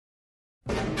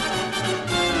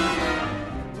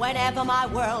Whenever my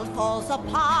world falls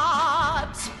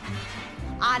apart,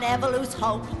 I never lose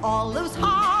hope or lose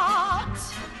heart.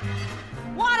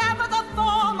 Whatever the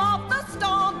form of the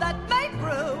storm that may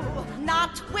brew,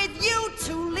 not with you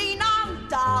to lean on,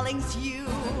 darlings, you.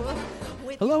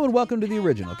 Hello and welcome to The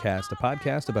Original Cast, a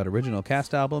podcast about original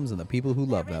cast albums and the people who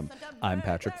love them. I'm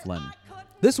Patrick Flynn.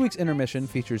 This week's Intermission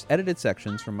features edited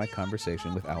sections from my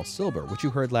conversation with Al Silber, which you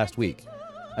heard last week.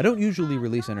 I don't usually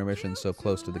release intermissions so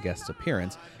close to the guest's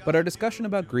appearance, but our discussion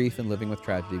about grief and living with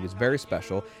tragedy was very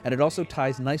special, and it also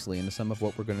ties nicely into some of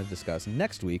what we're going to discuss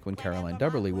next week when Caroline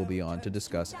Dubberly will be on to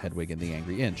discuss Hedwig and the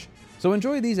Angry Inch. So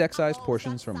enjoy these excised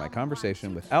portions from my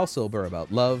conversation with Al Silber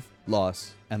about love,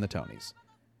 loss, and the Tonys.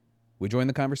 We join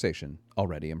the conversation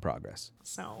already in progress.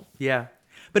 Yeah.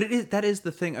 But that is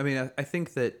the thing. I mean, I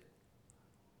think that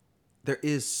there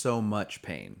is so much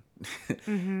pain,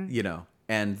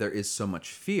 and there is so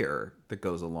much fear that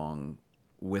goes along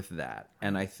with that.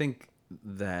 And I think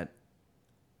that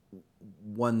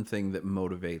one thing that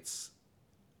motivates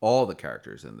all the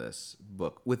characters in this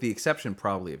book, with the exception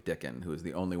probably of Dickon, who is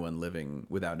the only one living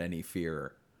without any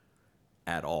fear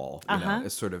at all,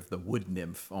 is sort of the wood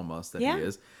nymph almost that he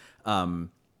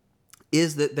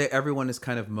is that everyone is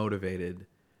kind of motivated.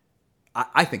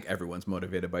 I think everyone's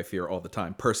motivated by fear all the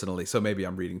time, personally. So maybe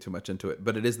I'm reading too much into it,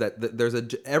 but it is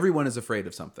that everyone is afraid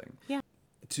of something. Yeah.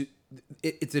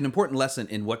 It's an important lesson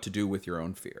in what to do with your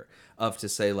own fear. To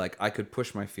say, like, I could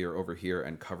push my fear over here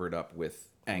and cover it up with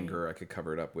anger. I could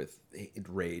cover it up with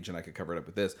rage, and I could cover it up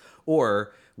with this.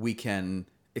 Or we can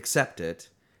accept it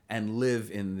and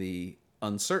live in the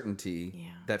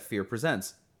uncertainty that fear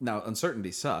presents. Now,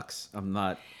 uncertainty sucks. I'm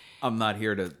not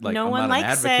here to, like, I'm not an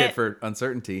advocate for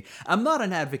uncertainty. I'm not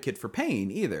an advocate for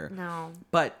pain either. No.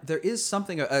 But there is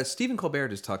something, Stephen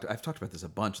Colbert I've talked about this a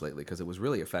bunch lately because it was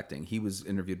really affecting. He was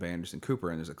interviewed by Anderson Cooper,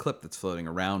 and there's a clip that's floating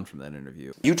around from that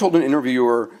interview. You told an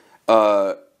interviewer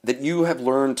that you have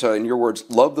learned to, in your words,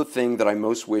 love the thing that I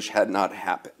most wish had not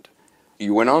happened.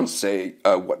 You went on to say,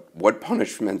 what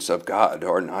punishments of God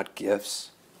are not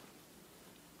gifts?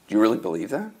 Do you really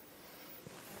believe that?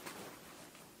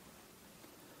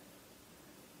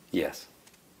 Yes.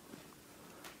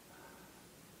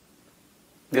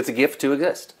 It's a gift to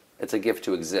exist. It's a gift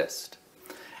to exist.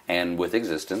 And with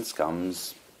existence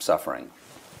comes suffering.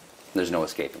 There's no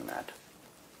escaping that.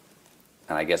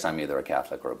 And I guess I'm either a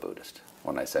Catholic or a Buddhist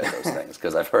when I say those things,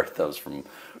 because I've heard those from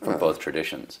both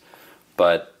traditions.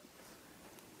 But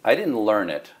I didn't learn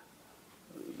it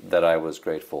that I was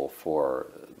grateful for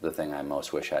the thing I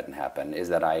most wish hadn't happened, is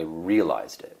that I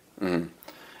realized it. Mm-hmm.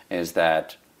 Is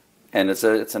that... And it's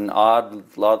an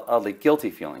oddly guilty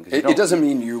feeling. It doesn't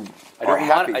mean you are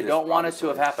happy. I don't want it to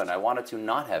have happened. I want it to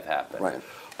not have happened. Right.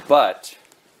 But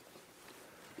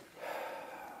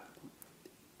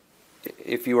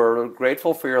if you are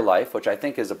grateful for your life, which I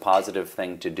think is a positive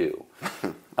thing to do,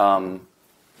 not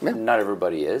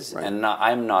everybody is, right. And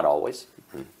I'm not always,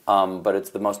 but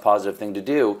it's the most positive thing to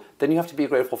do, then you have to be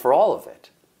grateful for all of it.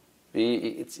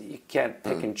 You can't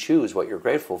pick and choose what you're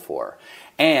grateful for.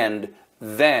 And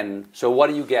then, so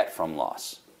what do you get from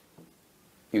loss?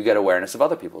 You get awareness of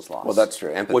other people's loss. Well, that's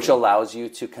true. Empathy. Which allows you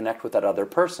to connect with that other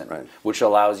person. Right. Which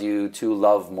allows you to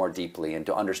love more deeply and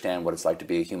to understand what it's like to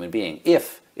be a human being,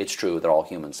 if it's true that all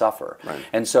humans suffer. Right.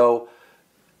 And so,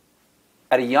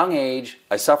 at a young age,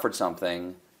 I suffered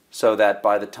something so that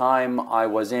by the time I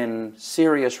was in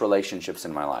serious relationships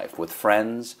in my life, with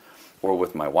friends, or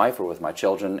with my wife, or with my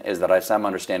children, is that I have some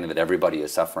understanding that everybody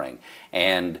is suffering.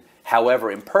 And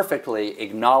however imperfectly,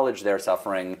 acknowledge their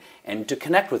suffering and to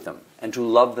connect with them and to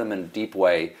love them in a deep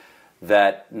way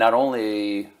that not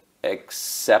only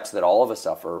accepts that all of us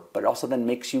suffer, but also then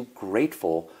makes you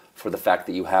grateful for the fact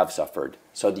that you have suffered,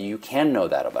 so that you can know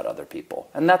that about other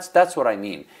people. And that's what I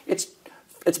mean. It's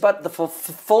about the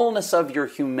fullness of your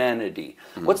humanity.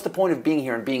 Mm-hmm. What's the point of being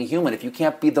here and being human if you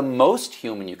can't be the most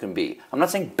human you can be? I'm not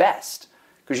saying best,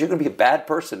 because you're going to be a bad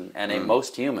person and a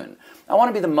most human. I want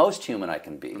to be the most human I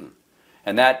can be.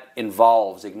 And that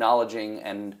involves acknowledging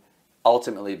and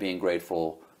ultimately being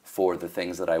grateful for the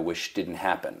things that I wish didn't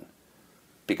happen,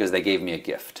 because they gave me a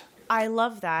gift. I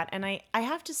love that. And I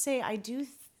have to say, I do,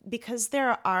 because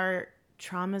there are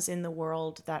traumas in the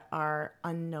world that are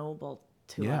unknowable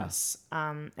to us,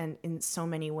 and in so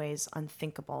many ways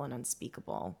unthinkable and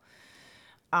unspeakable.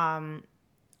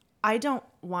 I don't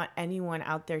want anyone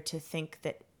out there to think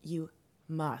that you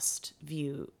must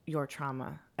view your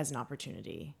trauma as an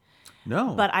opportunity.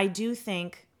 No. But I do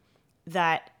think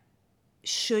that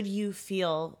should you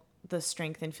feel the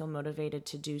strength and feel motivated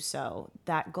to do so,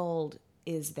 that gold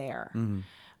is there.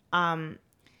 Mm-hmm.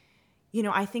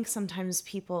 I think sometimes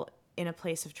people in a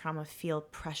place of trauma feel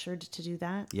pressured to do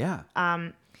that. Yeah.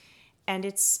 And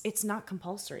it's not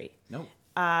compulsory. No.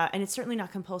 And it's certainly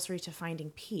not compulsory to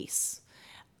finding peace.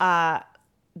 But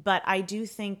I do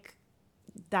think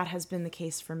that has been the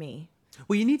case for me.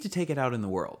 Well, you need to take it out in the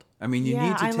world. I mean, you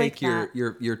need to I take like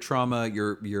your trauma,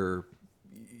 your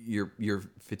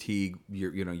fatigue,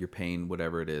 your pain,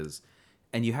 whatever it is,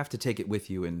 and you have to take it with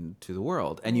you into the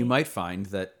world. And you might find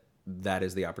that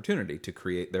is the opportunity to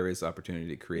create. There is opportunity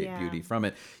to create beauty from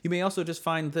it. You may also just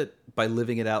find that by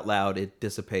living it out loud, it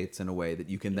dissipates in a way that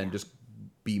you can then just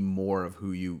be more of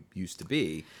who you used to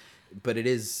be. But it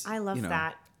is. I love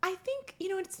that. I think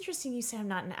it's interesting. You say I'm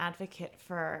not an advocate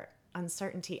for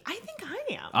uncertainty. I think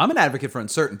I am. I'm an advocate for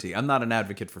uncertainty. I'm not an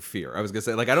advocate for fear. I was gonna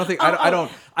say, like, I don't think I don't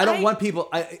want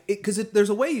people, because there's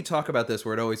a way you talk about this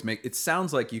where it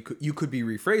sounds like you could be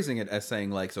rephrasing it as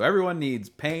saying, like, so everyone needs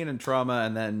pain and trauma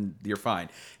and then you're fine.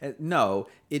 No,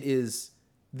 it is.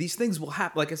 These things will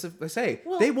happen. Like I say,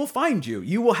 they will find you.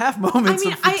 You will have moments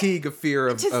of fatigue, of fear,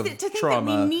 of to think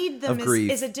trauma, that we need them of grief.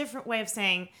 is a different way of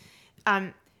saying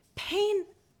pain,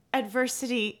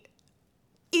 adversity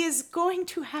is going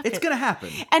to happen. It's going to happen.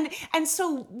 And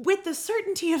so with the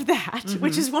certainty of that,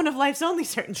 which is one of life's only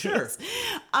certainties,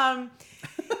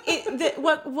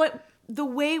 the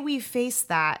way we face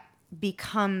that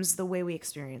becomes the way we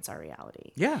experience our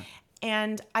reality. Yeah.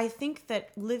 And I think that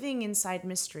living inside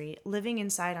mystery, living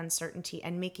inside uncertainty,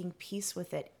 and making peace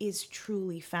with it is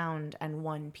truly found and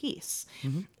one peace.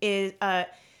 Is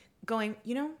going,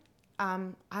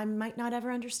 I might not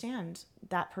ever understand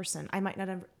that person. I might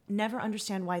never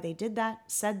understand why they did that,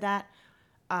 said that.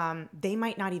 They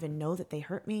might not even know that they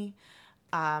hurt me.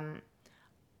 I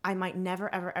might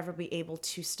never, ever, ever be able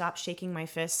to stop shaking my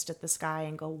fist at the sky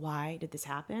and go, why did this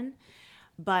happen?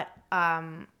 But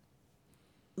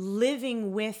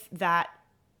living with that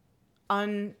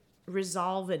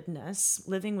unresolvedness,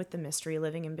 living with the mystery,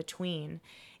 living in between,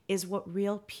 is what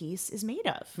real peace is made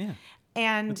of. Yeah.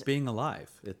 And it's being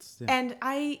alive. It's and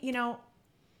I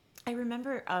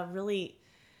remember a really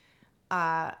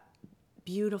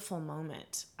beautiful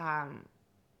moment.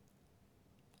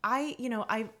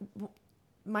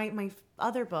 My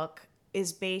other book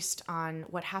is based on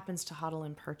what happens to Hodel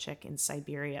and Perchik in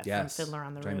Siberia from Fiddler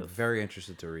on the Roof. I'm very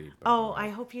interested to read. I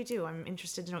hope you do. I'm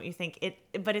interested to know what you think.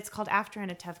 But it's called After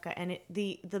Anatevka, and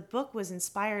the book was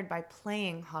inspired by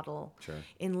playing Hodel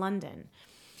in London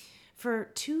for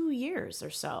 2 years or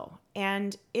so.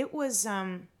 And it was,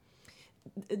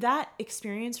 that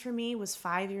experience for me was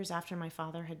 5 years after my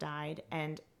father had died,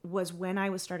 and was when I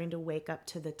was starting to wake up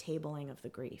to the tabling of the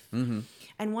grief.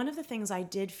 And one of the things I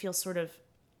did feel sort of,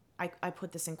 I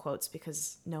put this in quotes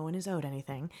because no one is owed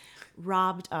anything,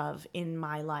 robbed of in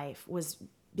my life was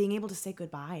being able to say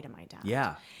goodbye to my dad.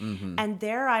 Yeah. And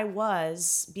there I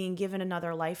was being given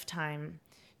another lifetime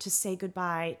to say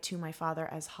goodbye to my father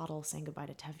as Hodel saying goodbye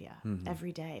to Tevye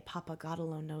every day. Papa, God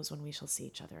alone knows when we shall see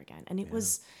each other again. And it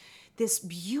was this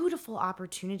beautiful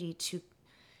opportunity to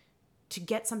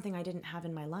get something I didn't have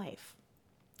in my life.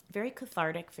 Very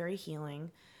cathartic, very healing.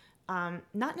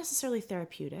 Not necessarily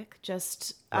therapeutic,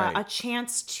 just a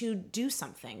chance to do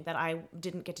something that I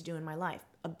didn't get to do in my life.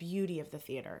 A beauty of the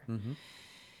theater.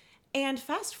 And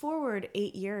fast forward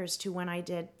 8 years to when I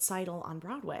did Seidel on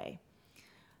Broadway.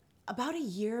 About a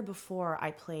year before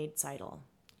I played Seidel,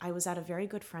 I was at a very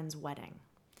good friend's wedding.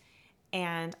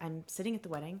 And I'm sitting at the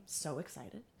wedding, so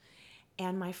excited.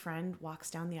 And my friend walks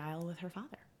down the aisle with her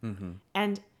father.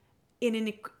 And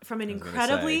from an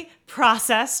incredibly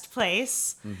processed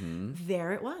place,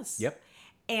 there it was. Yep.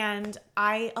 And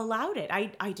I allowed it.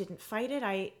 I didn't fight it.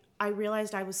 I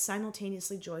realized I was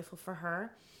simultaneously joyful for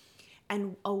her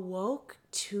and awoke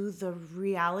to the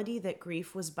reality that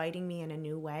grief was biting me in a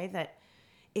new way, that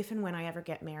if and when I ever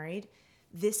get married,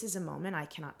 this is a moment I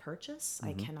cannot purchase.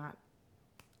 I cannot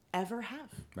ever have.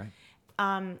 Right.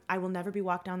 I will never be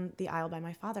walked down the aisle by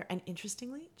my father. And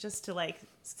interestingly, just to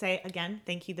say again,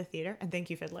 thank you, the theater, and thank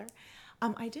you, Fiddler.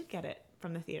 I did get it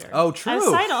from the theater. Oh, true. As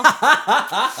Seidel.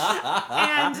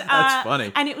 And that's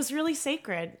funny. And it was really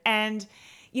sacred. And,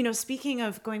 speaking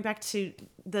of going back to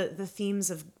the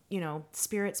themes of,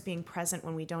 spirits being present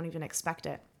when we don't even expect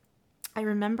it. I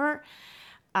remember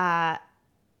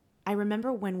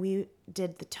when we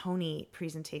did the Tony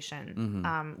presentation,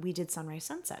 we did Sunrise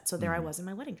Sunset. So there I was in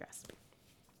my wedding dress.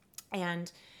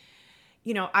 And,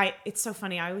 it's so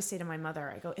funny. I always say to my mother,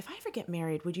 I go, if I ever get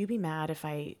married, would you be mad if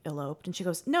I eloped? And she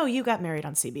goes, no, you got married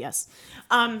on CBS.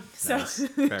 Nice.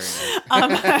 Very nice.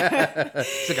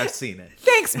 It's like I've seen it.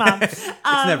 Thanks, Mom. It's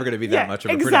never going to be that much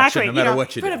of a production, no matter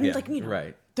what you do.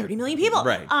 Right. 30 million people.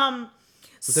 Right.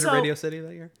 Was it at Radio City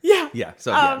that year? Yeah. Yeah.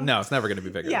 So yeah, no, it's never going to be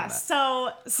bigger Yeah.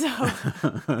 than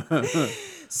that.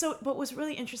 So what was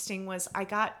really interesting was I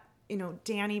got,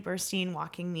 Danny Burstein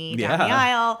walking me Yeah. down the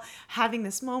aisle, having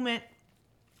this moment.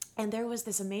 And there was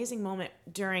this amazing moment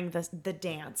during the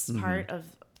dance part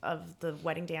of the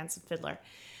wedding dance of Fiddler.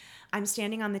 I'm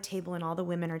standing on the table and all the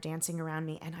women are dancing around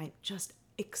me, and I'm just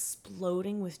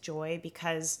exploding with joy,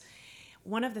 because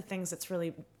one of the things that's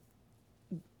really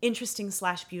interesting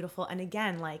 / beautiful, and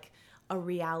again, like a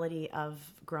reality of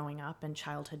growing up and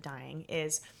childhood dying,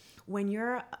 is when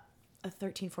you're a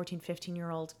 13, 14,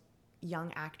 15-year-old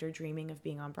young actor dreaming of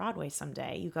being on Broadway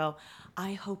someday, you go,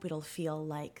 I hope it'll feel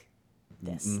like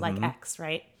this, like X,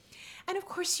 right? And of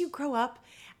course you grow up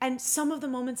and some of the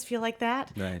moments feel like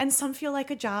that, Right. and some feel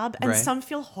like a job, and Right. some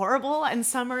feel horrible, and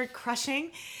some are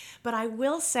crushing. But I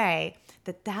will say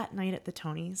that night at the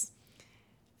Tonys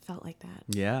felt like that.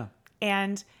 Yeah.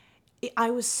 And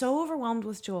I was so overwhelmed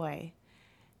with joy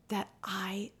that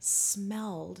I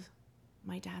smelled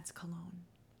my dad's cologne.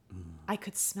 I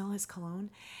could smell his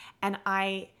cologne, and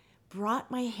I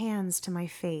brought my hands to my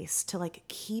face to like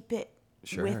keep it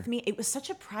Sure. with me. It was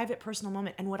such a private, personal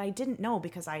moment. And what I didn't know,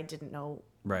 because I didn't know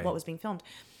Right. what was being filmed,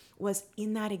 was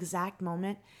in that exact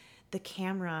moment, the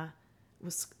camera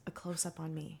was a close up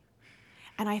on me.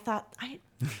 And I thought,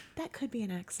 that could be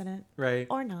an accident. Right.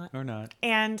 Or not. Or not.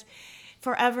 And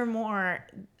forevermore,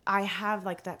 I have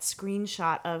like that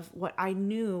screenshot of what I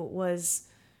knew was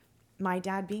my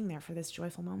dad being there for this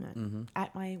joyful moment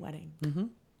at my wedding.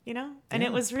 And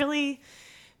it was really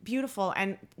beautiful.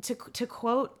 And to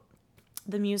quote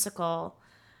the musical,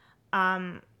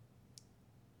 I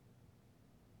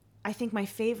think my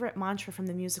favorite mantra from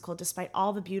the musical, despite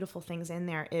all the beautiful things in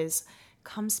there, is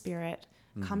come spirit,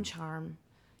 come charm,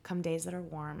 come days that are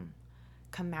warm,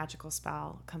 come magical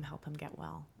spell, come help him get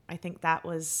well. I think that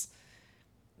was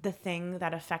the thing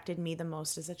that affected me the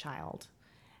most as a child.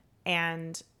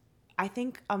 And I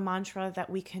think a mantra that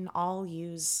we can all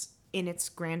use in its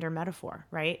grander metaphor,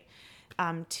 right?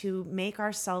 To make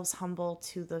ourselves humble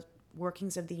to the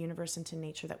workings of the universe and to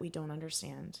nature that we don't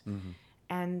understand,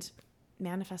 and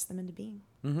manifest them into being.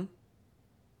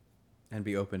 And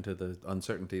be open to the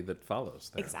uncertainty that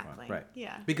follows. Exactly. Right.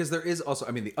 Yeah. Because there is also,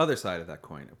 the other side of that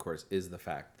coin, of course, is the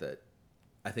fact that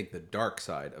I think the dark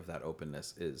side of that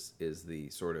openness is the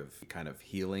sort of kind of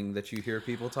healing that you hear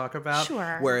people talk about.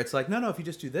 Sure. Where it's like, no, if you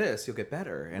just do this, you'll get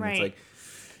better. And it's like,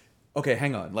 okay,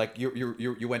 hang on. Like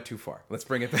you went too far. Let's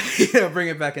bring it back. Bring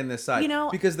it back in this side.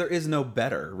 Because there is no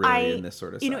better really in this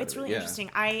sort of. It's really interesting.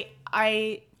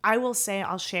 I will say,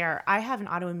 I'll share. I have an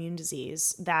autoimmune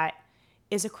disease that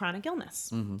is a chronic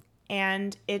illness,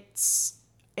 and it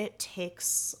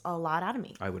takes a lot out of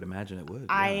me. I would imagine it would.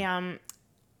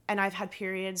 And I've had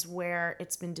periods where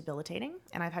it's been debilitating,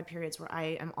 and I've had periods where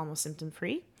I am almost symptom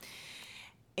free.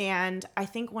 And I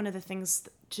think one of the things,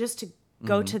 just to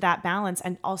go to that balance,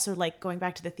 and also like going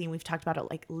back to the theme we've talked about, it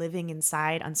like living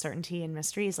inside uncertainty and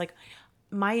mystery, is like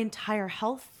my entire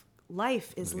health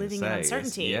life is living in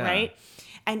uncertainty, right?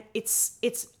 And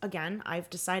it's again, I've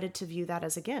decided to view that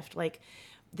as a gift. Like,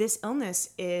 this illness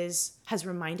has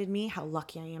reminded me how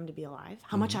lucky I am to be alive,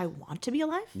 how much I want to be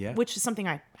alive, which is something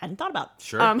I hadn't thought about.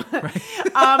 Sure.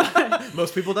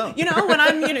 Most people don't.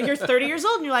 When you're 30 years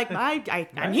old and you're like,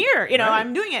 I'm here,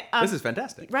 I'm doing it. This is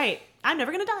fantastic. Right. I'm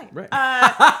never going to die. Right.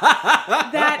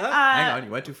 Hang on,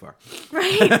 you went too far.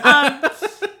 Right.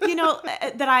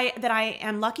 That I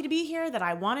am lucky to be here, that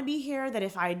I want to be here, that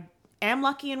if I am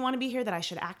lucky and want to be here, that I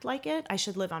should act like it. I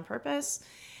should live on purpose.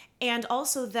 And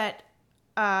also that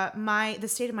the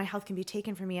state of my health can be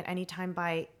taken from me at any time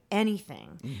by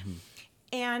anything.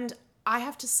 And I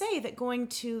have to say that going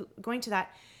to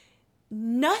that,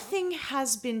 nothing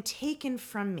has been taken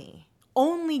from me,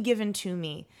 only given to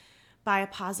me by a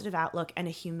positive outlook and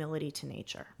a humility to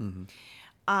nature.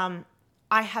 I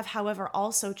have, however,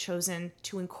 also chosen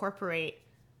to incorporate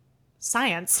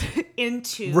science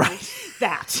into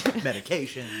that.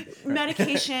 Medication,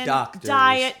 doctors,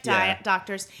 diet,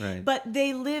 doctors. Right. But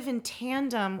they live in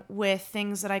tandem with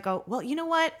things that I go, well, you know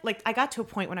what? Like, I got to a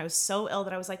point when I was so ill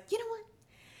that I was like, you know what?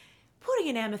 Putting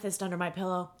an amethyst under my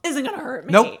pillow isn't going to hurt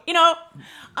me. Nope.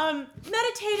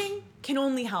 Meditating can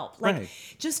only help. Like,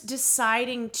 just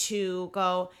deciding to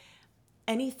go,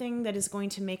 anything that is going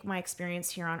to make my experience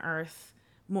here on earth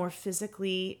more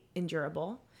physically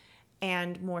endurable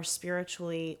and more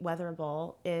spiritually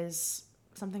weatherable is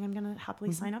something I'm going to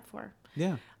happily sign up for.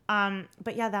 Yeah.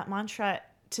 But yeah, that mantra,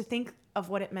 to think of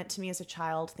what it meant to me as a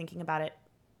child, thinking about it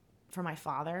for my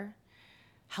father,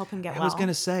 help him get well. I was going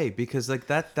to say, because like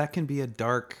that can be a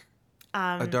dark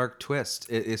a dark twist,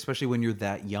 especially when you're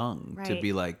that young, to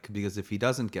be like, because if he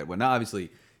doesn't get one, now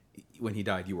obviously when he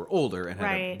died you were older and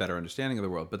had a better understanding of the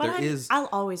world, but I'll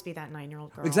always be that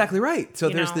 9-year-old girl. Exactly right. So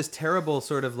there's this terrible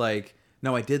sort of like,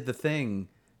 no, I did the thing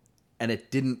and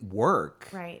it didn't work.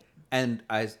 Right. And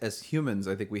as humans,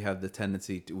 I think we have the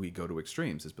tendency we go to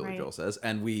extremes, as Billy Joel says,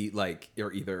 and we like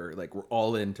are either like we're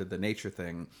all into the nature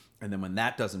thing, and then when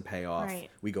that doesn't pay off,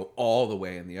 we go all the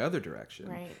way in the other direction.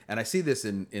 Right. And I see this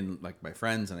in like my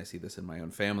friends, and I see this in my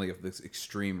own family of this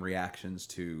extreme reactions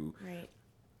to. Right.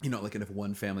 You know, like, and if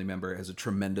one family member has a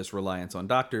tremendous reliance on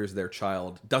doctors, their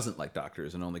child doesn't like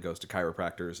doctors and only goes to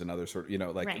chiropractors and other sort of, you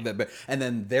know, like, and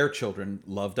then their children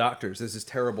love doctors. There's this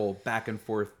terrible back and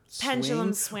forth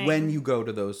pendulum swing when you go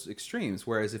to those extremes.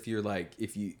 Whereas if you're like,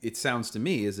 it sounds to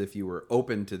me as if you were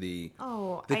open to the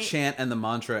chant and the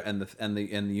mantra and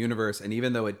the universe, and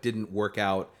even though it didn't work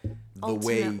out the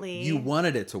way you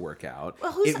wanted it to work out,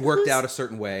 it worked out a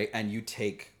certain way, and you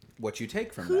take what you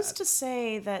take from Who's to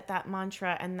say that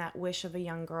mantra and that wish of a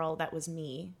young girl that was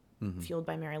me, fueled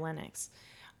by Mary Lennox,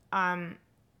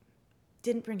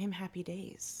 didn't bring him happy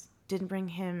days, didn't bring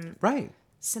him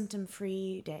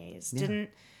symptom-free days,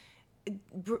 didn't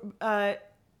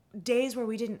days where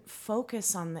we didn't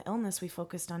focus on the illness, we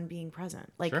focused on being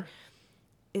present. Like,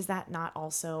 is that not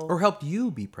also... Or helped you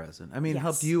be present? I mean,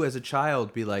 helped you as a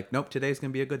child be like, nope, today's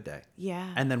going to be a good day. Yeah.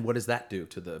 And then what does that do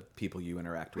to the people you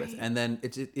interact with? And then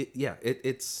it's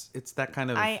that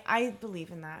kind of... I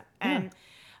believe in that.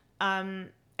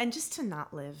 And just to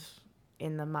not live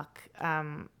in the muck,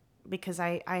 because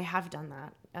I have done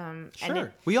that.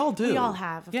 Sure. We all do. We all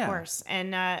have, of course.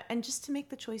 And just to make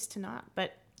the choice to not.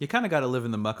 But... You kind of got to live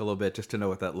in the muck a little bit just to know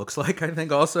what that looks like, I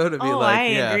think, also, to be I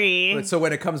agree. So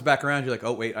when it comes back around, you're like,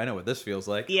 oh, wait, I know what this feels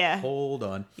like. Yeah. Hold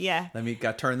on. Yeah. Let me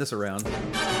turn this around.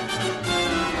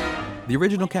 The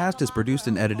Original Cast is produced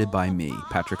and edited by me,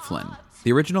 Patrick Flynn.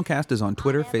 The Original Cast is on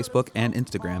Twitter, Facebook, and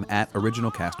Instagram at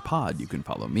OriginalCastPod. You can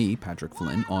follow me, Patrick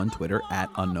Flynn, on Twitter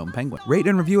at UnknownPenguin. Rate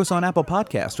and review us on Apple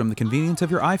Podcasts from the convenience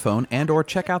of your iPhone, and or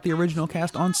check out The Original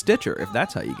Cast on Stitcher, if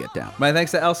that's how you get down. My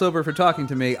thanks to Al Silber for talking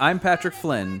to me. I'm Patrick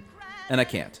Flynn, and I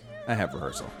can't. I have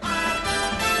rehearsal.